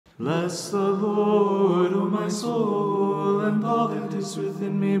Bless the Lord, O my soul, and all that is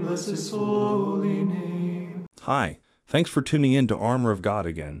within me, bless his holy name. Hi, thanks for tuning in to Armor of God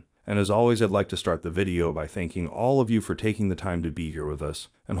again. And as always, I'd like to start the video by thanking all of you for taking the time to be here with us,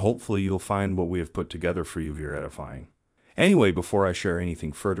 and hopefully you'll find what we have put together for you very edifying. Anyway, before I share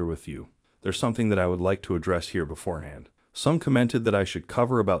anything further with you, there's something that I would like to address here beforehand. Some commented that I should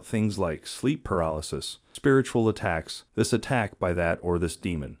cover about things like sleep paralysis, spiritual attacks, this attack by that or this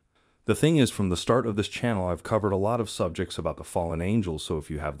demon. The thing is, from the start of this channel, I've covered a lot of subjects about the fallen angels, so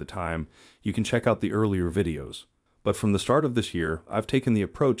if you have the time, you can check out the earlier videos. But from the start of this year, I've taken the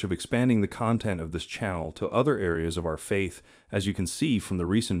approach of expanding the content of this channel to other areas of our faith, as you can see from the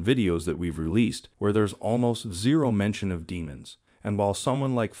recent videos that we've released, where there's almost zero mention of demons. And while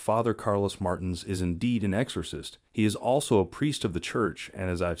someone like Father Carlos Martins is indeed an exorcist, he is also a priest of the church, and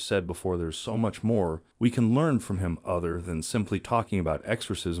as I've said before, there's so much more we can learn from him other than simply talking about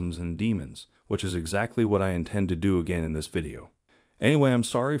exorcisms and demons, which is exactly what I intend to do again in this video. Anyway, I'm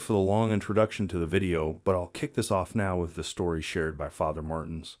sorry for the long introduction to the video, but I'll kick this off now with the story shared by Father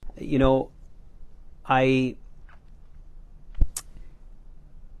Martins. You know, I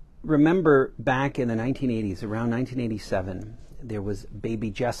remember back in the 1980s, around 1987, there was baby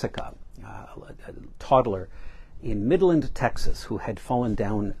Jessica, a toddler in Midland, Texas, who had fallen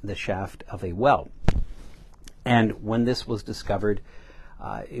down the shaft of a well. And when this was discovered,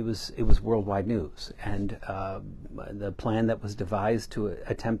 it was worldwide news, and the plan that was devised to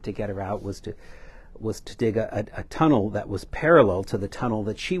attempt to get her out was to dig a tunnel that was parallel to the tunnel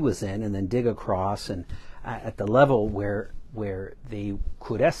that she was in, and then dig across and at the level where they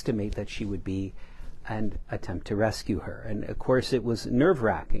could estimate that she would be, and attempt to rescue her. And of course, it was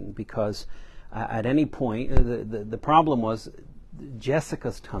nerve-wracking because at any point the problem was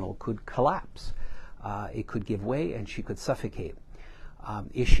Jessica's tunnel could collapse, it could give way, and she could suffocate.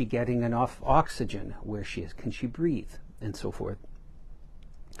 Is she getting enough oxygen where she is? Can she breathe? And so forth.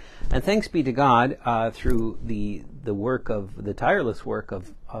 And thanks be to God, through the tireless work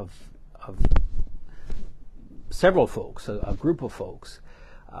of several folks, a group of folks,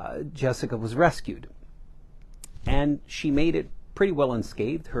 Jessica was rescued. And she made it pretty well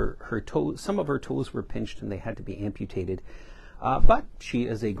unscathed. Her toes, some of her toes were pinched and they had to be amputated. But she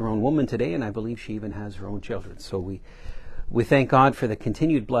is a grown woman today, and I believe she even has her own children. So we thank God for the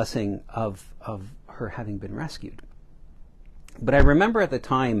continued blessing of her having been rescued. But I remember at the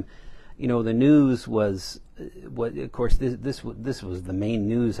time, you know, the news was of course, this was the main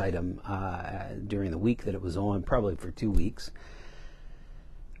news item during the week that it was on, probably for 2 weeks.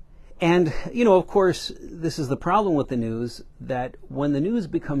 And, you know, of course, this is the problem with the news, that when the news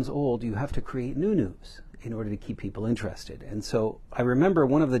becomes old, you have to create new news in order to keep people interested. And so I remember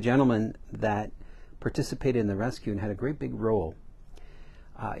one of the gentlemen that participated in the rescue and had a great big role.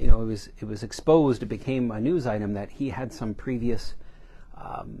 You know, it was exposed, it became a news item that he had some previous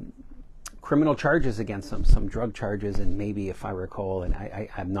criminal charges against him, some drug charges, and maybe, if I recall, and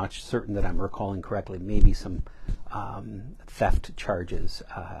I'm not certain that I'm recalling correctly, maybe some theft charges.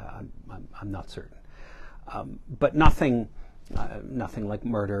 I'm not certain. But nothing like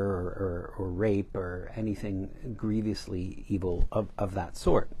murder or rape or anything grievously evil of that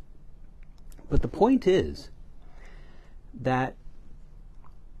sort. But the point is that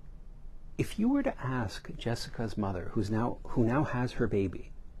if you were to ask Jessica's mother, who now has her baby,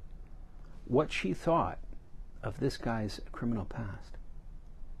 what she thought of this guy's criminal past,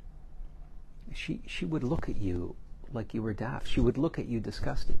 she would look at you like you were daft. She would look at you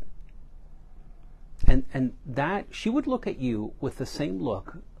disgusted. And that she would look at you with the same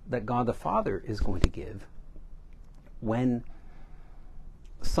look that God the Father is going to give when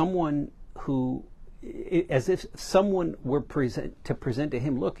someone who, as if someone were to present to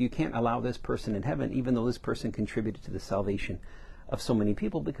him, look, you can't allow this person in heaven, even though this person contributed to the salvation of so many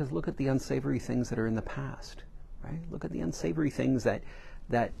people, because look at the unsavory things that are in the past, right? Look at the unsavory things that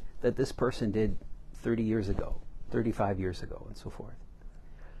this person did 30 years ago, 35 years ago, and so forth.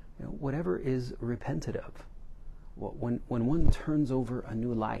 You know, whatever is repented of, when one turns over a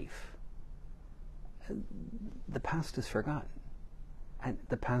new life, the past is forgotten, and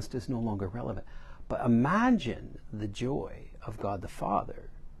the past is no longer relevant. But imagine the joy of God the Father,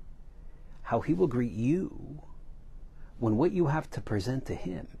 how he will greet you when what you have to present to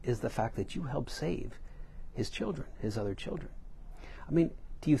him is the fact that you helped save his children, his other children. I mean,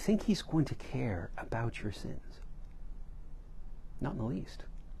 do you think he's going to care about your sins? Not in the least.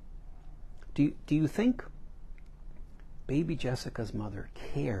 Do you think baby Jessica's mother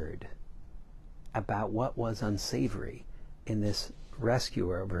cared about what was unsavory in this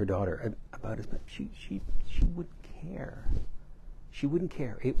rescuer of her daughter? About his, she would care. She wouldn't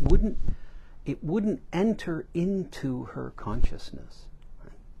care. It wouldn't enter into her consciousness,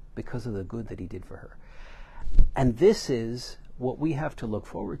 right, because of the good that he did for her. And this is what we have to look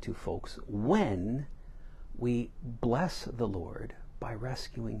forward to, folks, when we bless the Lord by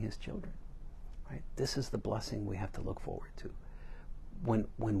rescuing his children. Right? This is the blessing we have to look forward to.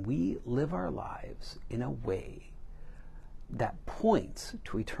 When we live our lives in a way that points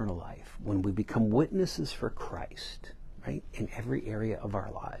to eternal life, when we become witnesses for Christ, right, in every area of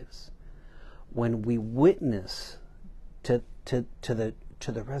our lives, when we witness to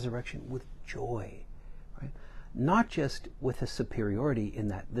the resurrection with joy, right, not just with a superiority in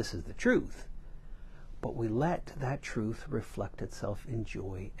that this is the truth, but we let that truth reflect itself in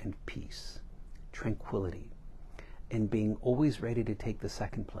joy and peace, tranquility, and being always ready to take the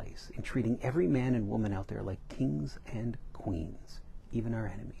second place, in treating every man and woman out there like kings and queens, even our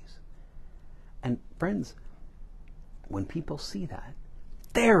enemies. And friends, when people see that,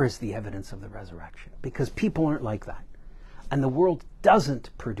 there is the evidence of the resurrection, because people aren't like that. And the world doesn't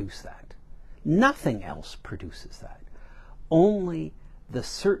produce that. Nothing else produces that. Only the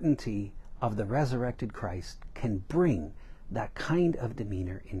certainty of the resurrected Christ can bring that kind of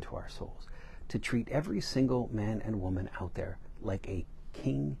demeanor into our souls, to treat every single man and woman out there like a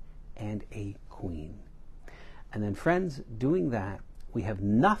king and a queen. And then, friends, doing that, we have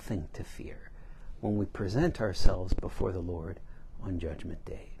nothing to fear when we present ourselves before the Lord on Judgment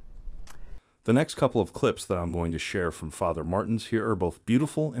Day. The next couple of clips that I'm going to share from Father Martin's here are both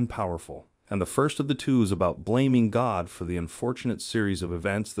beautiful and powerful. And the first of the two is about blaming God for the unfortunate series of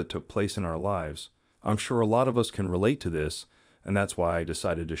events that took place in our lives. I'm sure a lot of us can relate to this, and that's why I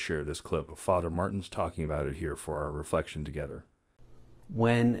decided to share this clip of Father Martin's talking about it here for our reflection together.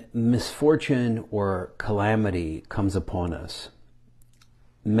 When misfortune or calamity comes upon us,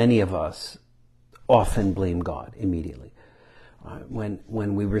 many of us often blame God immediately.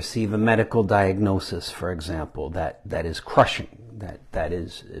 When we receive a medical diagnosis, for example, that is crushing, that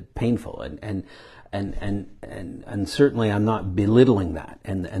is painful, and certainly I'm not belittling that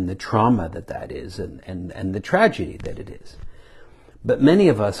and the trauma that is and the tragedy that it is. But many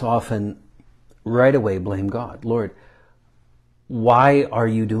of us often right away blame God. Lord, why are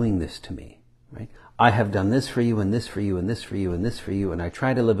you doing this to me? Right? I have done this for you and this for you and this for you and this for you, and I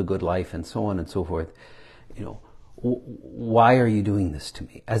try to live a good life and so on and so forth. You know, why are you doing this to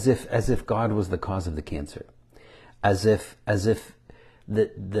me? As if God was the cause of the cancer, as if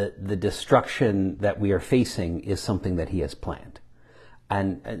the destruction that we are facing is something that He has planned,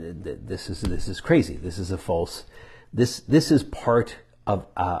 and this is crazy. This is a false. This is part of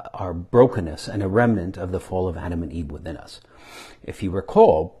our brokenness and a remnant of the fall of Adam and Eve within us. If you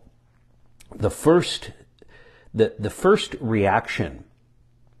recall, the first reaction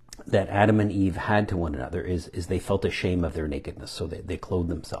that Adam and Eve had to one another is they felt ashamed of their nakedness, so they clothed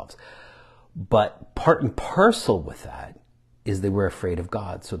themselves. But part and parcel with that is they were afraid of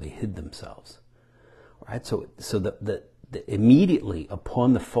God, so they hid themselves. Right? So the immediately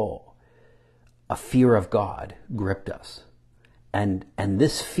upon the fall, a fear of God gripped us. And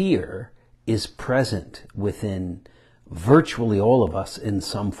this fear is present within virtually all of us in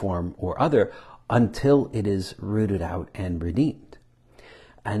some form or other until it is rooted out and redeemed.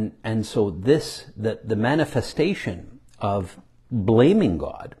 And so the manifestation of blaming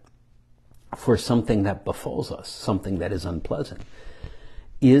God for something that befalls us, something that is unpleasant,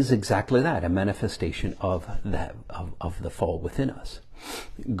 is exactly that, a manifestation of the fall within us.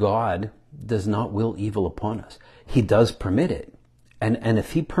 God does not will evil upon us. He does permit it. And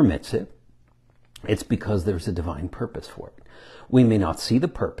if He permits it, it's because there's a divine purpose for it. We may not see the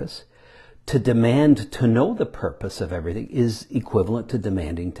purpose. To demand to know the purpose of everything is equivalent to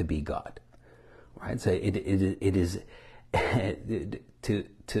demanding to be God. Right? So it is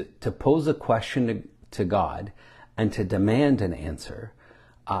to pose a question to God and to demand an answer,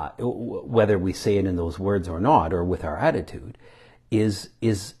 whether we say it in those words or not, or with our attitude, is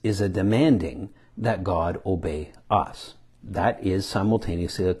a demanding that God obey us. That is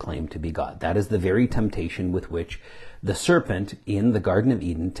simultaneously a claim to be God. That is the very temptation with which the serpent in the Garden of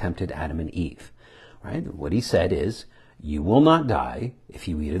Eden tempted Adam and Eve. Right? What he said is, you will not die if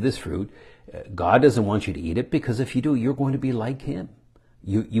you eat of this fruit. God doesn't want you to eat it, because if you do, you're going to be like Him.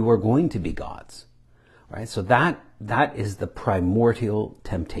 You are going to be gods. Right? So that is the primordial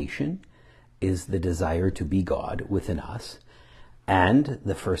temptation, is the desire to be God within us. And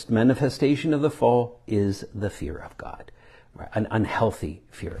the first manifestation of the fall is the fear of God. Right? An unhealthy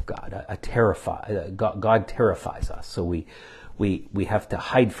fear of God. God terrifies us, so we have to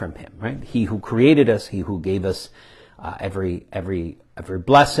hide from Him. Right? He who created us, He who gave us every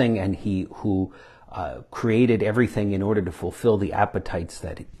blessing, and He who created everything in order to fulfill the appetites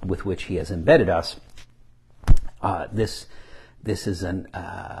with which he has embedded us, this is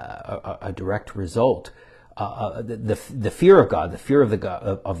a direct result. The fear of God, the fear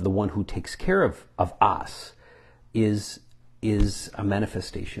of the one who takes care of us, is a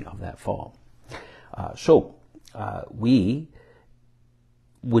manifestation of that fall. So we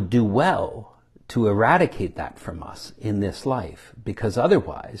would do well to eradicate that from us in this life, because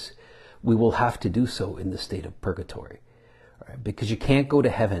otherwise we will have to do so in the state of purgatory. Right? Because you can't go to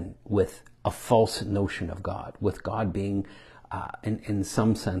heaven with a false notion of God, with God being, in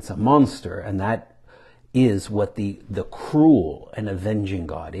some sense, a monster, and that is what the cruel and avenging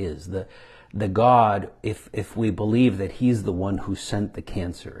God is. The God, if we believe that he's the one who sent the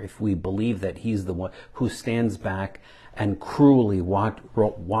cancer, if we believe that he's the one who stands back and cruelly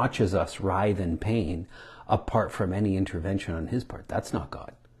watches us writhe in pain apart from any intervention on his part, that's not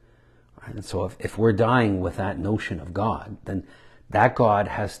God. Right? And so if we're dying with that notion of God, then that God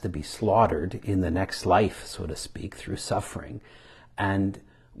has to be slaughtered in the next life, so to speak, through suffering. And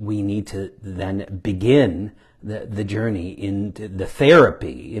we need to then begin the journey into the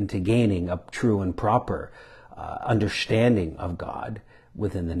therapy, into gaining a true and proper understanding of God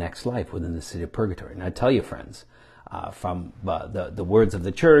within the next life, within the state of purgatory. And I tell you, friends, from the words of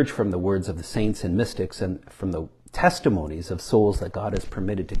the church, from the words of the saints and mystics, and from the testimonies of souls that God has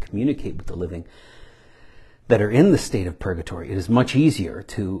permitted to communicate with the living that are in the state of purgatory, it is much easier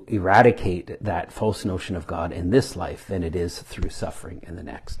to eradicate that false notion of God in this life than it is through suffering in the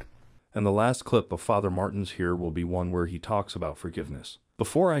next. And the last clip of Father Martin's here will be one where he talks about forgiveness.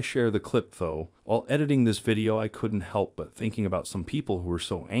 Before I share the clip, though, while editing this video, I couldn't help but thinking about some people who were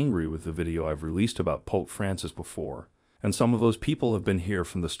so angry with the video I've released about Pope Francis before. And some of those people have been here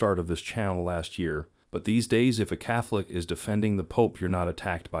from the start of this channel last year. But these days, if a Catholic is defending the Pope, you're not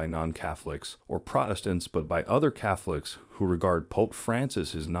attacked by non-Catholics or Protestants, but by other Catholics who regard Pope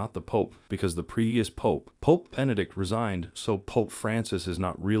Francis as not the Pope because the previous Pope, Pope Benedict, resigned, so Pope Francis is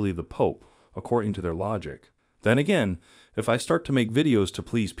not really the Pope, according to their logic. Then again, if I start to make videos to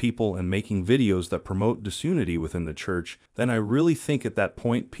please people and making videos that promote disunity within the Church, then I really think at that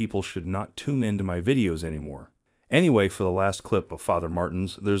point people should not tune into my videos anymore. Anyway, for the last clip of Father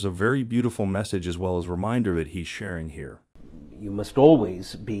Martin's, there's a very beautiful message as well as reminder that he's sharing here. You must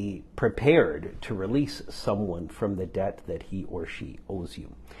always be prepared to release someone from the debt that he or she owes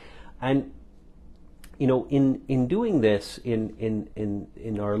you. And, you know, in doing this,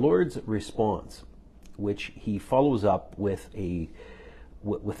 in our Lord's response, which he follows up with a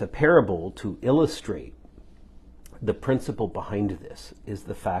parable to illustrate the principle behind this, is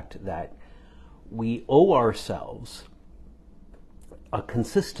the fact that we owe ourselves a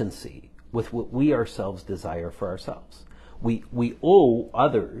consistency with what we ourselves desire for ourselves. We owe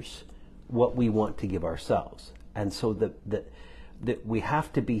others what we want to give ourselves. And so that we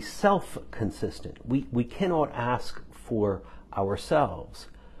have to be self-consistent. We cannot ask for ourselves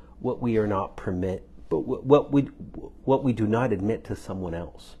what we are not but what we do not admit to someone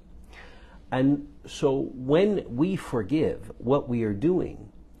else. And so when we forgive, what we are doing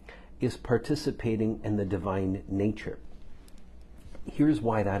is participating in the divine nature. Here's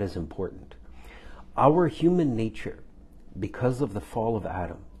why that is important. Our human nature, because of the fall of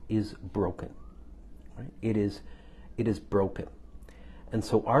Adam, is broken. Right? It is broken. And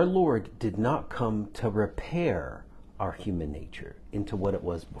so our Lord did not come to repair our human nature into what it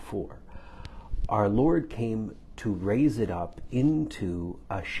was before. Our Lord came to raise it up into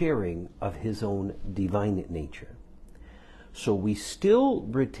a sharing of his own divine nature. So we still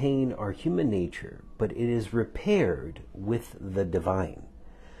retain our human nature, but it is repaired with the divine.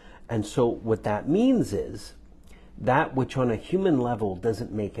 And so what that means is that which on a human level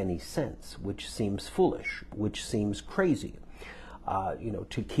doesn't make any sense, which seems foolish, which seems crazy,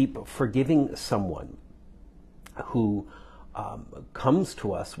 to keep forgiving someone who comes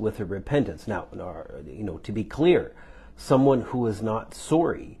to us with a repentance. Now, to be clear, someone who is not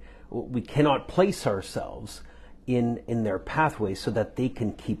sorry, we cannot place ourselves in their pathway so that they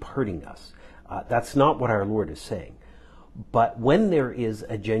can keep hurting us. That's not what our Lord is saying. But when there is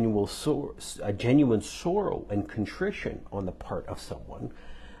a genuine sorrow and contrition on the part of someone,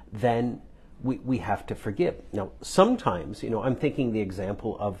 then we have to forgive. Now, sometimes, I'm thinking the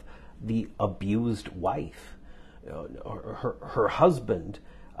example of the abused wife. Her husband,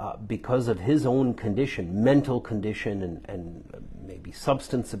 because of his own condition, mental condition and maybe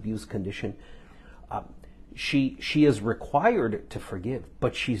substance abuse condition, she is required to forgive,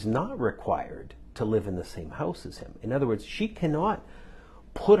 but she's not required to live in the same house as him. In other words, she cannot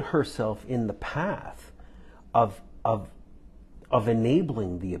put herself in the path of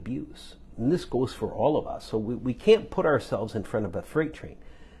enabling the abuse. And this goes for all of us. So we can't put ourselves in front of a freight train.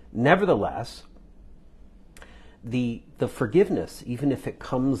 Nevertheless, the forgiveness, even if it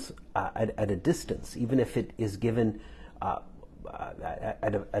comes at a distance, even if it is given at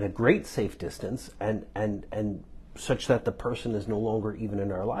a great safe distance, and such that the person is no longer even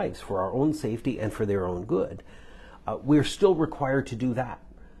in our lives for our own safety and for their own good, we're still required to do that.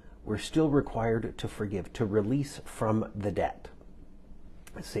 We're still required to forgive, to release from the debt.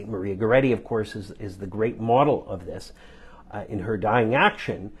 St. Maria Goretti, of course, is the great model of this. In her dying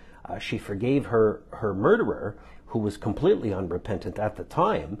action, she forgave her murderer, who was completely unrepentant at the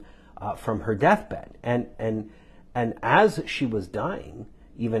time, from her deathbed. And as she was dying,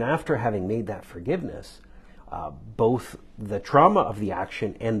 even after having made that forgiveness, both the trauma of the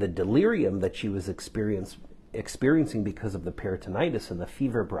action and the delirium that she was experiencing because of the peritonitis and the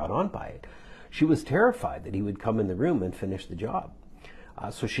fever brought on by it, she was terrified that he would come in the room and finish the job.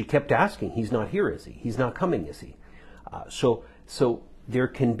 So she kept asking, he's not here, is he? He's not coming, is he? So there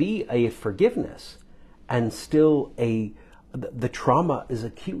can be a forgiveness, and still the trauma is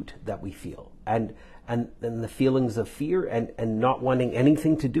acute that we feel, and the feelings of fear and not wanting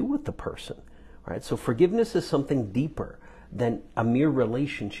anything to do with the person, right? So forgiveness is something deeper than a mere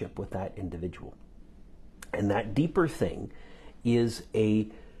relationship with that individual. And that deeper thing is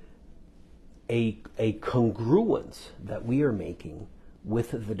a congruence that we are making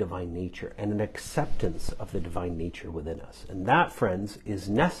with the divine nature, and an acceptance of the divine nature within us. And that, friends, is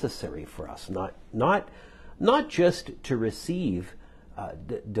necessary for us, not just to receive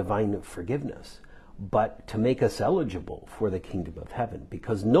divine forgiveness, but to make us eligible for the kingdom of heaven,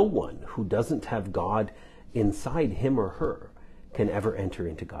 because no one who doesn't have God inside him or her can ever enter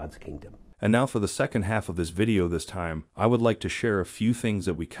into God's kingdom. And now for the second half of this video this time, I would like to share a few things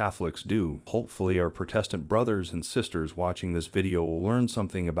that we Catholics do. Hopefully our Protestant brothers and sisters watching this video will learn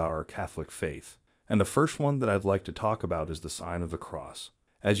something about our Catholic faith. And the first one that I'd like to talk about is the sign of the cross.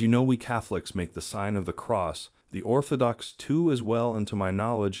 As you know, we Catholics make the sign of the cross, the Orthodox too as well, and to my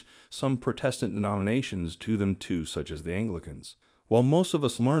knowledge, some Protestant denominations do them too, such as the Anglicans. While most of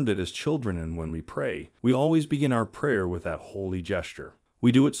us learned it as children, and when we pray, we always begin our prayer with that holy gesture.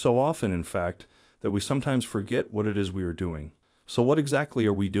 We do it so often, in fact, that we sometimes forget what it is we are doing. So what exactly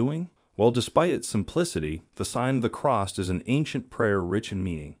are we doing? Well, despite its simplicity, the sign of the cross is an ancient prayer rich in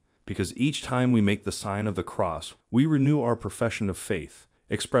meaning, because each time we make the sign of the cross, we renew our profession of faith,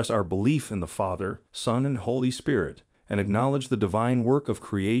 express our belief in the Father, Son, and Holy Spirit, and acknowledge the divine work of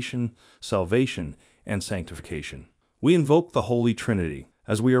creation, salvation, and sanctification. We invoke the Holy Trinity.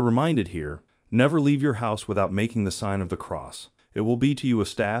 As we are reminded here, never leave your house without making the sign of the cross. It will be to you a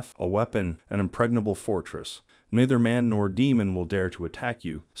staff, a weapon, an impregnable fortress. Neither man nor demon will dare to attack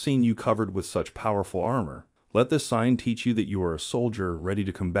you, seeing you covered with such powerful armor. Let this sign teach you that you are a soldier, ready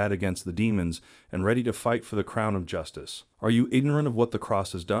to combat against the demons, and ready to fight for the crown of justice. Are you ignorant of what the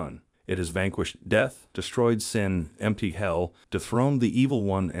cross has done? It has vanquished death, destroyed sin, emptied hell, dethroned the evil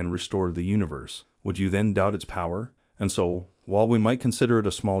one, and restored the universe. Would you then doubt its power? And so, while we might consider it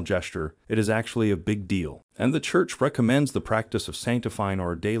a small gesture, it is actually a big deal. And the Church recommends the practice of sanctifying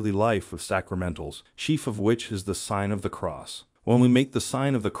our daily life with sacramentals, chief of which is the sign of the cross. When we make the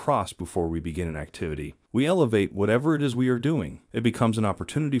sign of the cross before we begin an activity, we elevate whatever it is we are doing. It becomes an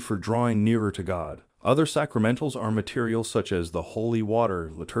opportunity for drawing nearer to God. Other sacramentals are materials such as the holy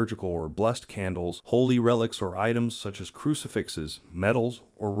water, liturgical or blessed candles, holy relics or items such as crucifixes, medals,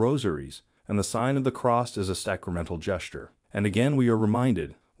 or rosaries. And the sign of the cross is a sacramental gesture. And again, we are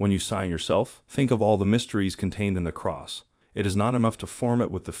reminded, when you sign yourself, think of all the mysteries contained in the cross. It is not enough to form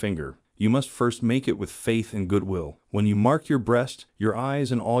it with the finger. You must first make it with faith and goodwill. When you mark your breast, your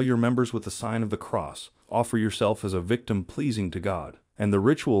eyes, and all your members with the sign of the cross, offer yourself as a victim pleasing to God. And the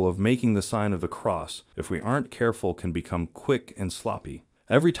ritual of making the sign of the cross, if we aren't careful, can become quick and sloppy.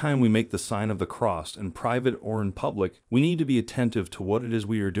 Every time we make the sign of the cross, in private or in public, we need to be attentive to what it is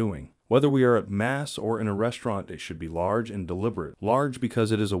we are doing. Whether we are at Mass or in a restaurant, it should be large and deliberate. Large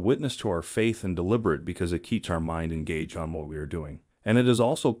because it is a witness to our faith, and deliberate because it keeps our mind engaged on what we are doing. And it is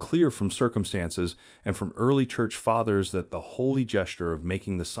also clear from circumstances and from early church fathers that the holy gesture of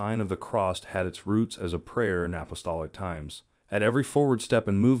making the sign of the cross had its roots as a prayer in apostolic times. At every forward step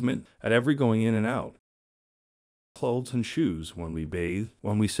and movement, at every going in and out, clothes and shoes, when we bathe,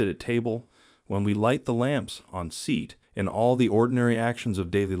 when we sit at table, when we light the lamps on seat, in all the ordinary actions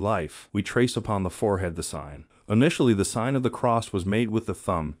of daily life, we trace upon the forehead the sign. Initially, the sign of the cross was made with the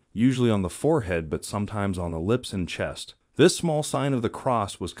thumb, usually on the forehead, but sometimes on the lips and chest. This small sign of the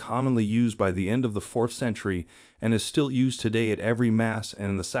cross was commonly used by the end of the 4th century and is still used today at every Mass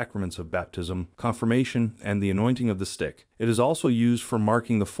and in the sacraments of baptism, confirmation, and the anointing of the stick. It is also used for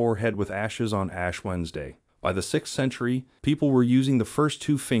marking the forehead with ashes on Ash Wednesday. By the 6th century, people were using the first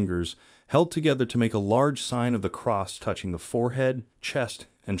 2 fingers held together to make a large sign of the cross touching the forehead, chest,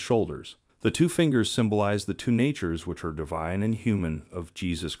 and shoulders. The 2 fingers symbolize the 2 natures, which are divine and human, of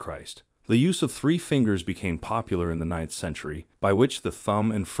Jesus Christ. The use of 3 fingers became popular in the 9th century, by which the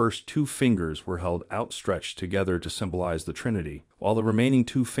thumb and first 2 fingers were held outstretched together to symbolize the Trinity, while the remaining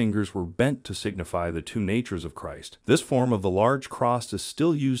 2 fingers were bent to signify the 2 natures of Christ. This form of the large cross is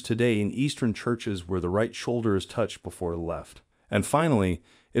still used today in Eastern churches where the right shoulder is touched before the left. And finally,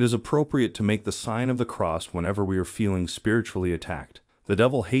 it is appropriate to make the sign of the cross whenever we are feeling spiritually attacked. The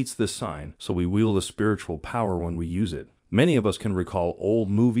devil hates this sign, so we wield a spiritual power when we use it. Many of us can recall old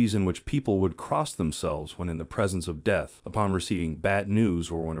movies in which people would cross themselves when in the presence of death, upon receiving bad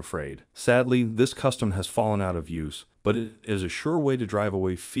news or when afraid. Sadly, this custom has fallen out of use, but it is a sure way to drive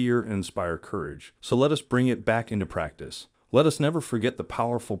away fear and inspire courage. So let us bring it back into practice. Let us never forget the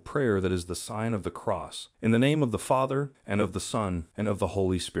powerful prayer that is the sign of the cross, in the name of the Father, and of the Son, and of the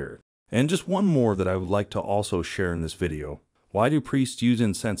Holy Spirit. And just one more that I would like to also share in this video. Why do priests use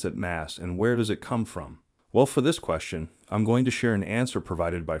incense at Mass, and where does it come from? Well, for this question, I'm going to share an answer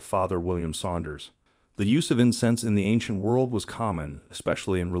provided by Father William Saunders. The use of incense in the ancient world was common,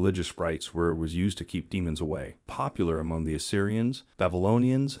 especially in religious rites where it was used to keep demons away, popular among the Assyrians,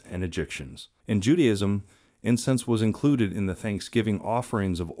 Babylonians, and Egyptians. In Judaism, incense was included in the thanksgiving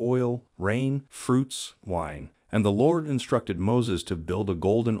offerings of oil, rain, fruits, wine, and the Lord instructed Moses to build a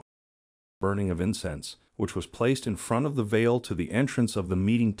golden burning of incense, which was placed in front of the veil to the entrance of the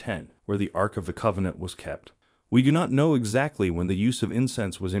meeting tent, where the Ark of the Covenant was kept. We do not know exactly when the use of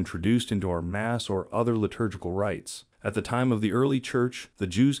incense was introduced into our Mass or other liturgical rites. At the time of the early Church, the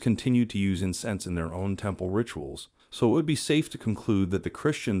Jews continued to use incense in their own temple rituals, so it would be safe to conclude that the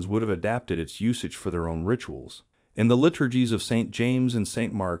Christians would have adapted its usage for their own rituals. In the liturgies of St. James and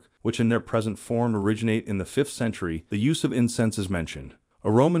St. Mark, which in their present form originate in the 5th century, the use of incense is mentioned. A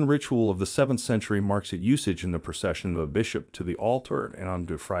Roman ritual of the 7th century marks its usage in the procession of a bishop to the altar and on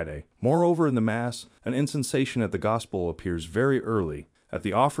Good Friday. Moreover, in the Mass, an incensation at the Gospel appears very early, at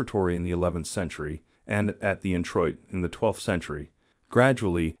the offertory in the 11th century, and at the introit in the 12th century.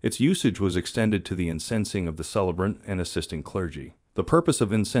 Gradually, its usage was extended to the incensing of the celebrant and assisting clergy. The purpose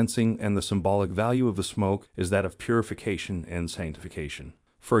of incensing and the symbolic value of the smoke is that of purification and sanctification.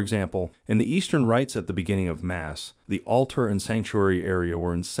 For example, in the Eastern rites at the beginning of Mass, the altar and sanctuary area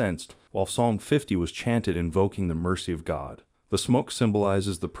were incensed, while Psalm 50 was chanted invoking the mercy of God. The smoke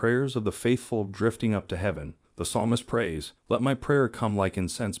symbolizes the prayers of the faithful drifting up to heaven. The psalmist prays, "Let my prayer come like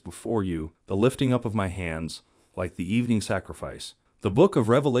incense before you, the lifting up of my hands, like the evening sacrifice." The book of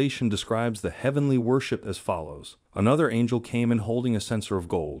Revelation describes the heavenly worship as follows. Another angel came in holding a censer of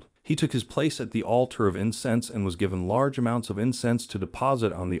gold. He took his place at the altar of incense and was given large amounts of incense to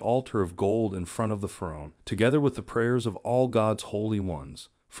deposit on the altar of gold in front of the throne, together with the prayers of all God's holy ones.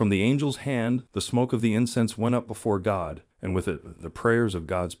 From the angel's hand, the smoke of the incense went up before God, and with it the prayers of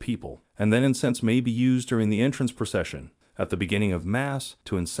God's people. And then incense may be used during the entrance procession, at the beginning of Mass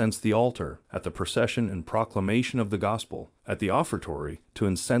to incense the altar, at the procession and proclamation of the gospel, at the offertory to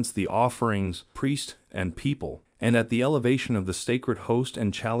incense the offerings, priest and people, and at the elevation of the sacred host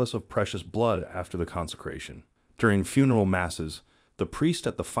and chalice of precious blood after the consecration. During funeral masses, the priest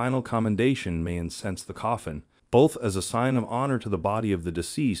at the final commendation may incense the coffin, both as a sign of honor to the body of the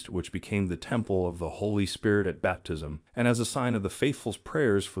deceased, which became the temple of the Holy Spirit at baptism, and as a sign of the faithful's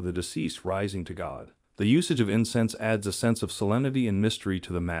prayers for the deceased rising to God. The usage of incense adds a sense of solemnity and mystery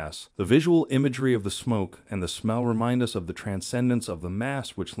to the Mass. The visual imagery of the smoke and the smell remind us of the transcendence of the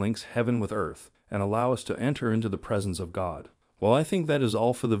Mass, which links heaven with earth, and allow us to enter into the presence of God. Well, I think that is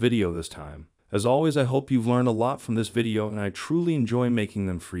all for the video this time. As always, I hope you've learned a lot from this video, and I truly enjoy making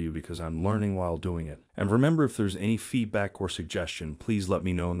them for you because I'm learning while doing it. And remember, if there's any feedback or suggestion, please let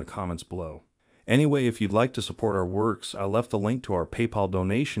me know in the comments below. Anyway, if you'd like to support our works, I left a link to our PayPal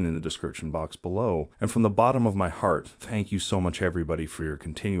donation in the description box below. And from the bottom of my heart, thank you so much everybody for your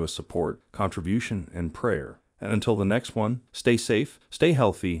continuous support, contribution, and prayer. And until the next one, stay safe, stay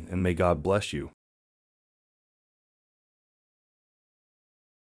healthy, and may God bless you.